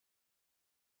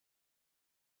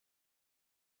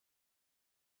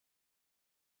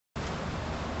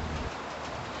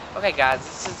Okay guys,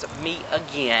 this is me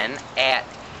again at,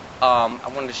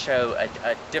 I wanted to show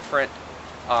a different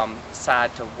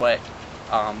side to what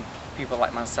people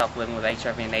like myself living with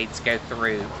HIV and AIDS go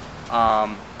through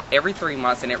every 3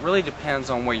 months, and it really depends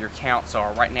on where your counts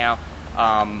are. Right now,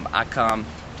 I come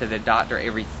to the doctor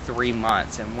every 3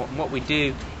 months, and what we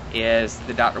do is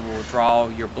the doctor will draw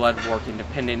your blood work, and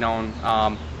depending on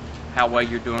how well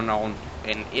you're doing on,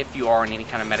 and if you are on any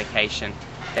kind of medication,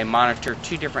 they monitor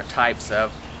two different types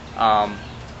of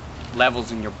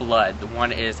levels in your blood. The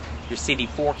one is your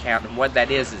CD4 count, and what that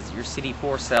is your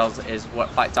CD4 cells is what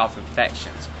fights off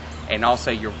infections, and also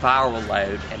your viral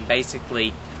load. And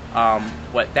basically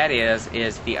what that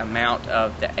is the amount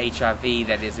of the HIV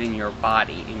that is in your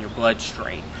body, in your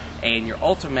bloodstream. And your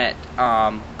ultimate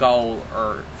goal,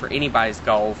 or for anybody's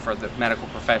goal, for the medical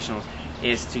professionals,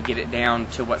 is to get it down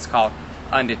to what's called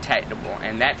undetectable.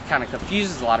 And that kind of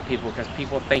confuses a lot of people, because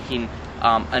people thinking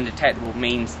undetectable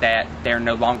means that they're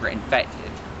no longer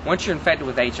infected. Once you're infected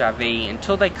with HIV,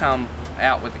 until they come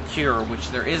out with a cure,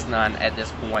 which there is none at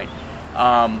this point,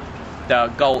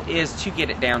 the goal is to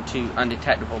get it down to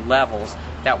undetectable levels.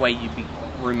 That way you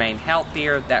remain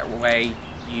healthier. That way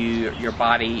your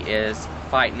body is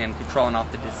fighting and controlling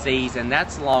off the disease, and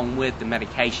that's along with the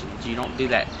medications. You don't do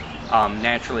that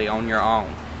naturally on your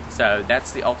own. So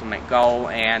that's the ultimate goal,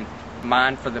 and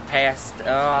mine for the past,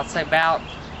 I'll say about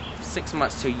 6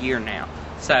 months to a year now.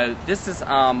 So this is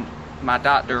my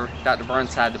doctor, Dr.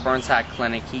 Burnside, the Burnside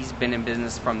Clinic. He's been in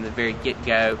business from the very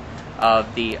get-go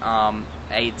of the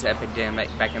AIDS epidemic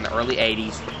back in the early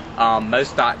 80s.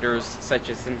 Most doctors, such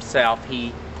as himself,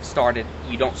 you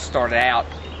don't start out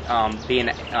being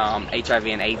an HIV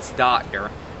and AIDS doctor,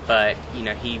 but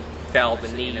he felt the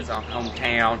need in his own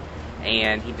hometown,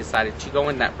 and he decided to go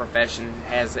in that profession.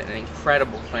 Has an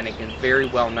incredible clinic and very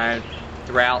well known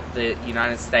throughout the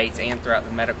United States and throughout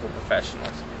the medical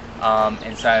professionals.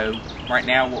 And so right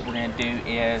now what we're going to do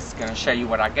is going to show you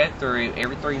what I go through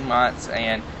every 3 months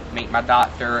and meet my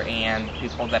doctor and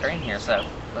people that are in here. So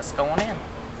let's go on in.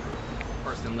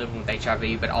 Person living with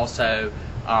HIV, but also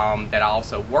that I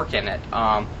also work in it.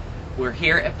 We're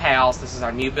here at PALS. This is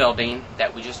our new building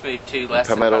that we just moved to less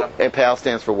than about and PALS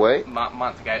stands for what?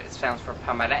 Month ago. It stands for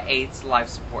Palmetto AIDS Life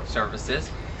Support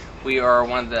Services. We are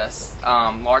one of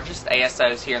the largest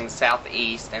ASOs here in the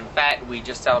Southeast. In fact, we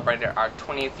just celebrated our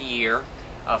 20th year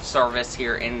of service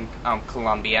here in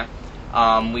Columbia.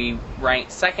 We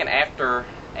ranked second after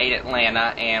AIDS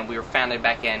Atlanta, and we were founded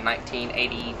back in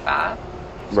 1985.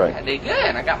 So right. I did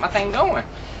good. I got my thing going.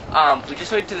 We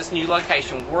just moved to this new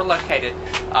location. We're located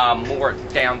more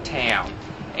downtown,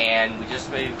 and we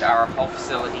just moved our whole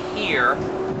facility here,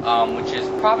 which is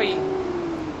probably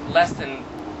less than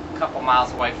a couple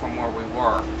miles away from where we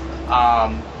were.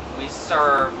 We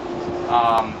serve,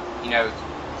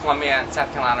 Columbia and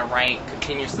South Carolina rank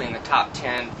continuously in the top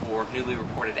 10 for newly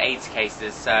reported AIDS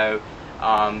cases, so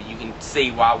you can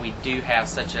see why we do have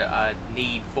such a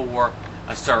need for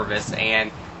a service.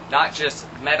 And not just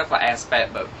medical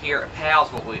aspect, but here at PALS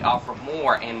what we offer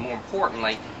more, and more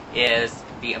importantly, is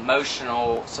the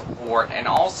emotional support. And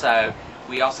also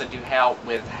we also do help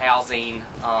with housing.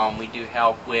 We do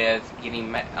help with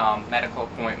getting medical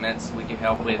appointments. We do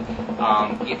help with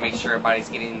make sure everybody's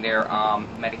getting their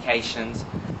medications.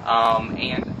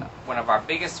 And one of our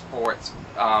biggest supports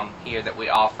here that we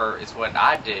offer is what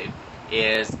I do,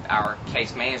 is our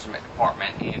case management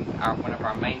department. And one of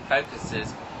our main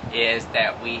focuses is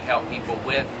that we help people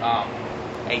with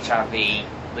HIV,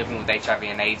 living with HIV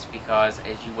and AIDS, because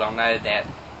as you well know that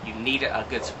you need a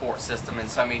good support system, and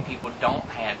so many people don't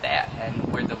have that, and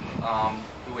we're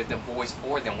the voice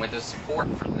for them, we're the support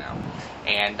for them.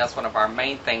 And that's one of our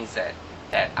main things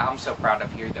that I'm so proud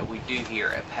of here, that we do here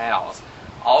at PALS.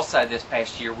 Also, this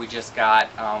past year we just got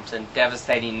some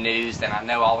devastating news, and I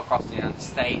know all across the United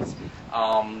States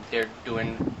they're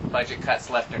doing budget cuts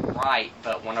left and right,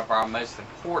 but one of our most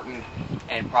important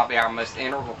and probably our most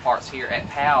integral parts here at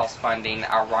PALS funding,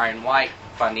 our Ryan White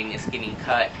funding, is getting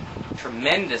cut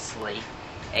tremendously.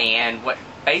 And what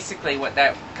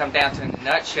that comes down to in a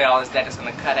nutshell is that it's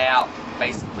going to cut out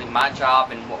basically my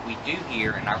job and what we do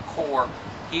here, and our core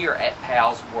here at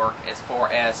PALS work as far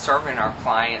as serving our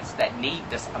clients that need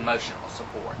this emotional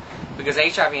support. Because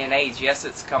HIV and AIDS, yes,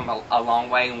 it's come a long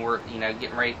way, and we're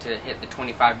getting ready to hit the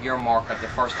 25-year mark of the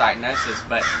first diagnosis,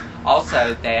 but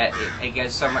also that it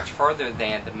goes so much further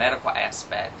than the medical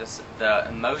aspect. The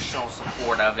emotional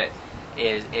support of it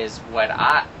is what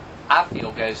I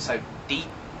feel goes so deep,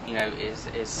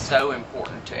 is so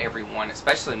important to everyone,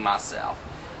 especially myself.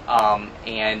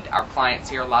 And our clients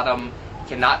here, a lot of them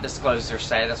cannot disclose their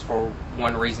status for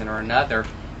one reason or another,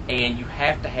 and you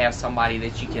have to have somebody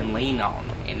that you can lean on.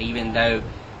 And even though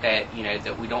that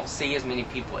that we don't see as many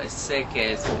people as sick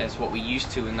as what we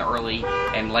used to in the early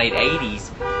and late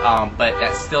 80s, but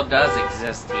that still does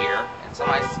exist here. And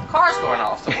somebody's car's going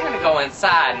off, so we're going to go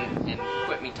inside and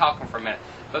quit me talking for a minute.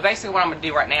 But basically what I'm going to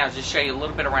do right now is just show you a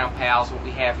little bit around PALS, what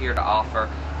we have here to offer,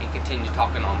 and continue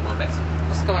talking on a little bit. So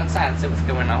let's go inside and see what's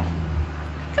going on.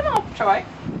 Come on, Troy.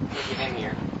 Get in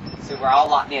here. See, we're all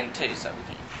locked in too, so we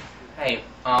can. Hey,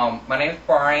 my name is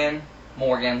Brian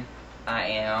Morgan.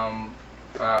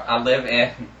 I live in...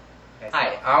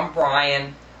 Hi, I'm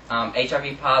Brian. I'm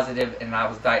HIV positive, and I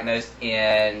was diagnosed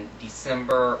in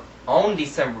December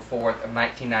 4th of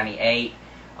 1998.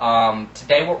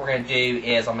 Today what we're going to do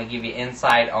is I'm going to give you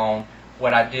insight on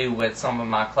what I do with some of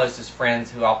my closest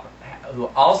friends who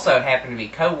also happen to be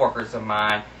co-workers of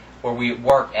mine, where we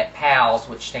work at PALS,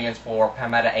 which stands for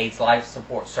Palmetto AIDS Life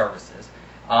Support Services.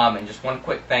 And just one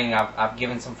quick thing, I've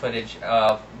given some footage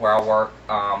of where I work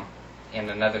in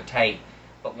another tape.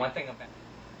 But one thing about...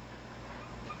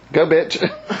 Go, bitch.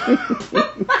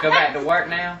 Go back to work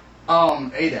now?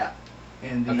 ADAP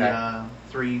in the Okay.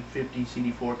 350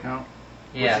 CD4 count.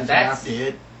 Yeah, which is that's... half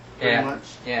dead, pretty much.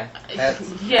 Yeah.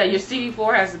 Yeah, your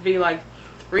CD4 has to be like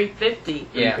 350.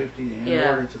 Yeah. 350 in Yeah.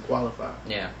 order to qualify.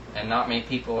 Yeah, and not many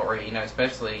people are,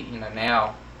 especially,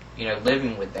 now,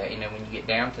 living with that, when you get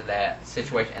down to that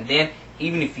situation. And then,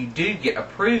 even if you do get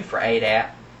approved for ADAP,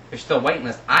 there's still a waiting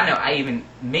list. I know,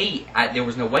 there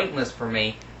was no waiting list for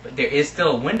me, but there is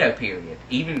still a window period.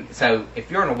 So, if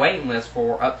you're on a waiting list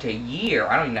for up to a year,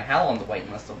 I don't even know how long the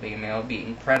waiting list will be. It'll be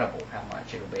incredible how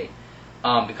much it'll be.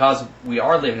 Because we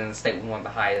are living in a state with one of the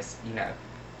highest,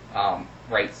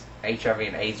 rates, HIV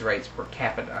and AIDS rates per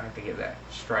capita. I have to get that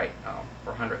straight,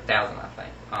 for 100,000, I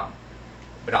think.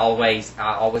 But I always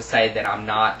say that I'm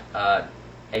not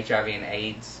HIV and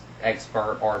AIDS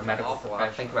expert or medical professional. I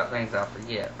think about things I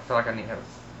forget. I feel like I need to have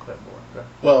a clipboard.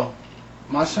 Well,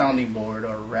 my sounding board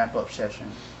or wrap-up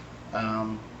session,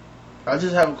 I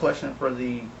just have a question for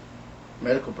the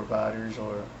medical providers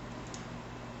or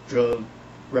drug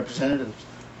representatives.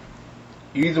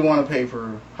 You either want to pay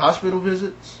for hospital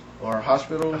visits or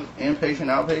hospital inpatient,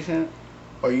 outpatient,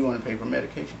 or you want to pay for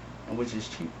medication, and which is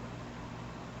cheaper.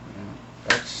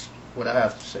 That's what I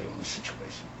have to say on the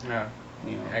situation. Yeah.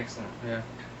 Excellent. Yeah.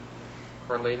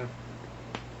 Carlita?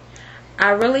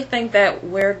 I really think that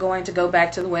we're going to go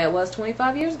back to the way it was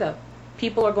 25 years ago.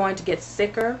 People are going to get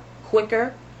sicker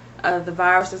quicker. The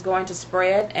virus is going to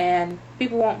spread, and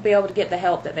people won't be able to get the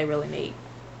help that they really need.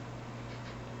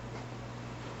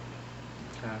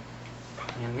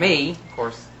 And me, of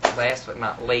course, last but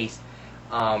not least,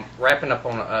 wrapping up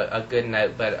on a good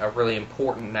note, but a really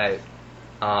important note,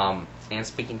 and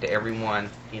speaking to everyone,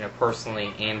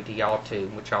 personally, and to y'all too,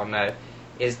 which y'all know,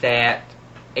 is that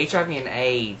HIV and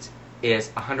AIDS is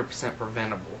 100%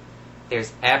 preventable.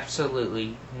 There's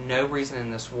absolutely no reason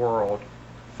in this world,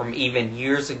 from even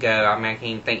years ago, I can't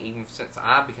even think, even since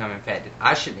I've become infected,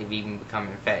 I shouldn't have even become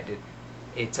infected.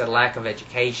 It's a lack of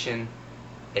education.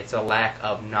 It's a lack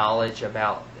of knowledge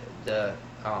about the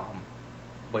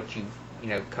what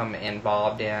you've come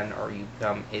involved in, or you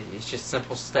come. It's just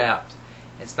simple steps.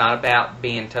 It's not about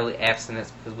being totally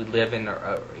abstinent, because we live in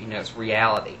it's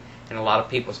reality. And a lot of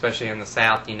people, especially in the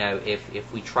South,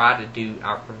 if we try to do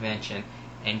our prevention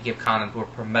and give condoms, we're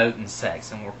promoting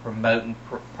sex and we're promoting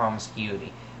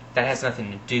promiscuity. That has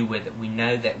nothing to do with it. We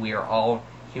know that we are all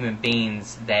human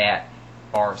beings that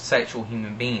are sexual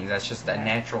human beings. That's just a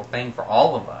natural thing for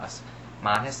all of us.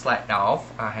 Mine has slacked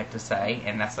off, I have to say,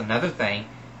 and that's another thing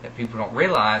that people don't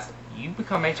realize. You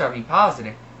become HIV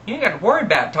positive, you ain't got to worry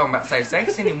about talking about safe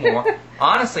sex anymore.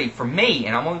 Honestly, for me,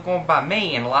 and I'm only going by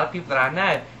me and a lot of people that I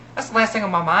know, that's the last thing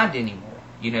on my mind anymore.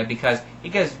 Because it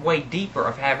goes way deeper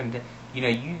of having to,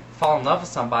 you fall in love with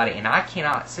somebody, and I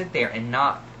cannot sit there and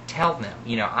not tell them.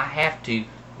 I have to,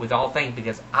 with all things,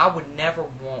 because I would never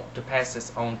want to pass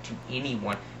this on to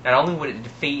anyone. Not only would it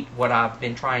defeat what I've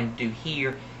been trying to do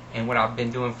here and what I've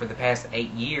been doing for the past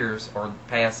 8 years, or the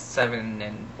past 7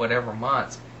 and whatever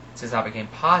months since I became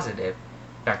positive,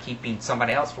 by keeping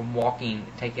somebody else from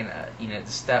taking the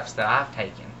steps that I've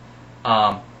taken.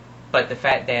 But the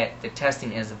fact that the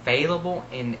testing is available,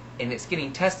 and it's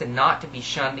getting tested not to be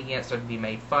shunned against or to be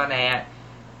made fun at,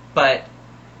 but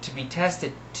to be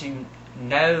tested to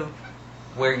know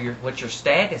what your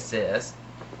status is,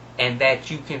 and that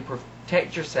you can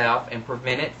protect yourself and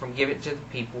prevent it from giving it to the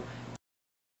people